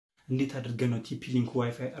እንዴት አድርገን ነው Tplink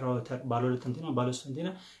ዋይፋይ ራውተር ባለ ሁለት አንቴና ባለ ሶስት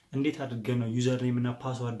አንቴና እንዴት አድርገን ነው ዩዘር ኔም እና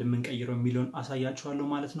ፓስዋርድ የምንቀይረው የሚለውን አሳያችኋለሁ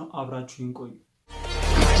ማለት ነው አብራችሁን ቆዩ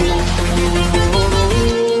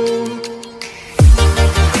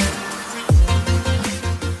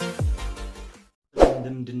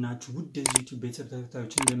እንደምንድናችሁ ውድ የዩቲዩብ ቤተሰብ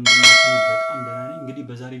ተከታታዮች እንደምንድናችሁ በጣም ደህና ነኝ እንግዲህ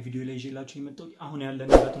በዛሬ ቪዲዮ ላይ ይዤላችሁ የመጣሁት አሁን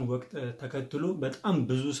ያለንበትን ወቅት ተከትሎ በጣም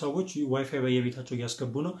ብዙ ሰዎች ዋይፋይ በየቤታቸው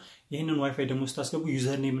ያስገቡ ነው ይሄንን ዋይፋይ ደግሞ ስታስገቡ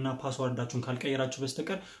ዩዘር ኔም እና ፓስዋርዳችሁን ካልቀየራችሁ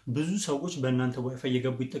በስተቀር ብዙ ሰዎች በእናንተ ዋይፋይ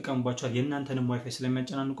እየገቡ ይጠቀሙባችኋል የእናንተንም ዋይፋይ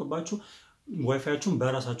ስለሚያጨናንቁባችሁ ዋይፋያችሁን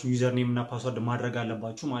በራሳችሁ ዩዘር ኔም እና ፓስዋርድ ማድረግ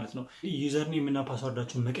አለባችሁ ማለት ነው ዩዘር ኔም እና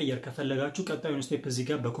ፓስዋርዳችሁን መቀየር ከፈለጋችሁ ቀጣዩን ስቴፕ እዚህ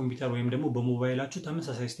ጋር በኮምፒውተር ወይም ደግሞ በሞባይላችሁ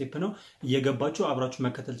ተመሳሳይ ስቴፕ ነው እየገባችሁ አብራችሁ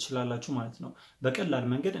መከተል ትችላላችሁ ማለት ነው በቀላል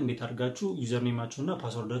መንገድ እንዴት አድርጋችሁ ዩዘር ኔማችሁንና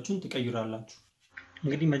ፓስዋርዳችሁን ትቀይራላችሁ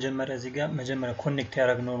እንግዲህ መጀመሪያ ኮኔክት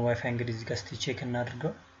ያደረግነውን ዋይፋይ እንግዲህ እዚህ ጋር እስቲ ቼክ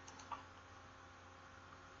እናድርገው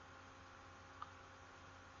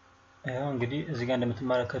ያው እንግዲህ እዚህ ጋር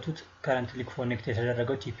እንደምትመለከቱት currently connect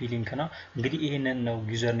የተደረገው Tplink ነው እንግዲህ ይሄንን ነው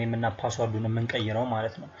ዩዘር ኔም እና ፓስዋርዱን የምንቀይረው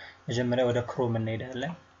ማለት ነው መጀመሪያ ወደ ክሮም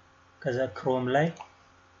እንሄዳለን ከዛ ክሮም ላይ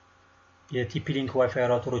የTplink ዋይፋይ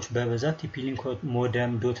ራውተሮች በበዛት Tplink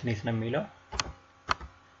modem.net ነው የሚለው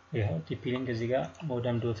ያው Tplink እዚህ ጋር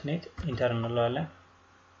modem.net ኢንተር እንለዋለን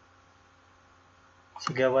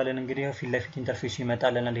ሲገባልን እንግዲህ ፊት ለፊት ኢንተርፌስ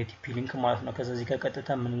ይመጣልና ለTplink ማለት ነው ከዛ እዚህ ጋር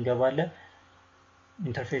ቀጥታ ምን እንገባለን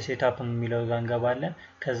ኢንተርፌስ ሴትአፕ የሚለው ጋር እንገባለን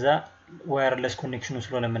ከዛ ዋየርለስ ኮኔክሽኑ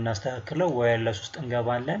ስለሆነ የምናስተካክለው ዋየርለስ ውስጥ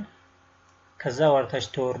እንገባለን ከዛ ወርታች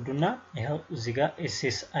ተወርዱና ይሄው እዚህ ጋር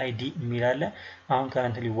SSID የሚላለ አሁን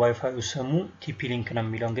currently ዋይፋዩ ስሙ Tplink ነው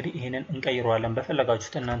የሚለው እንግዲህ ይሄንን እንቀይረዋለን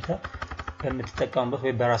በፈለጋችሁት እናንተ በምትጠቀሙበት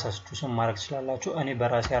ወይ በራሳችሁ ስም ማድረግ ትችላላችሁ እኔ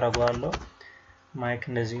በራሴ አደርጋለሁ ማይክ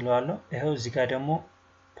እንደዚህ ይላልው ይሄው እዚህ ጋር ደግሞ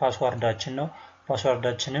ፓስዋርዳችን ነው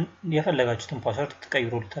ፓስዋርዳችንን የፈለጋችሁትን ፓስዋርድ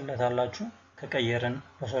ትቀይሩልታላችሁ ከቀየርን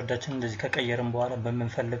ፓስዋርዳችንን እንደዚህ ከቀየርን በኋላ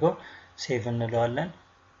በመንፈልገው ሴቭ እንለዋለን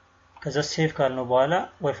ከዛ ሴቭ ካልነው በኋላ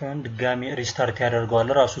ዋይፋዩን ድጋሚ ሪስታርት ያደርጋል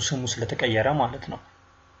ራሱ ስሙ ስለተቀየረ ማለት ነው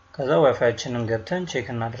ከዛ ዋይፋያችንን ገብተን ቼክ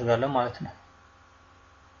እናደርጋለን ማለት ነው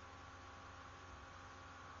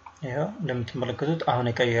ይሄው እንደምትመለከቱት አሁን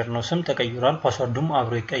የቀየርነው ስም ተቀይሯል ፓስዋርዱም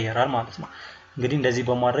አብሮ ይቀየራል ማለት ነው እንግዲህ እንደዚህ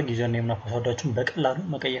በማድረግ ዩዘር ኔም እና ፓስዋርዳችሁን በቀላሉ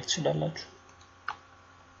መቀየር ትችላላችሁ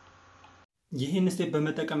ይሄን ስቴፕ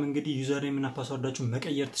በመጠቀም እንግዲህ ዩዘር ኔም እና ፓስዋርዳችሁን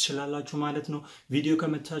መቀየር ትችላላችሁ ማለት ነው ቪዲዮ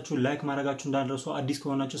ከመታችሁ ላይክ ማድረጋችሁ እንዳትረሱ አዲስ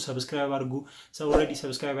ከሆናችሁ ሰብስክራይብ አድርጉ ኦልሬዲ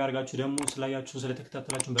ሰብስክራይብ ያርጋችሁ ደግሞ ስላያችሁ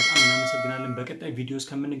ስለተከታተላችሁ በጣም እናመሰግናለን በቀጣይ ቪዲዮስ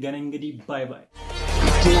ከምንገናኝ እንግዲህ ባይ ባይ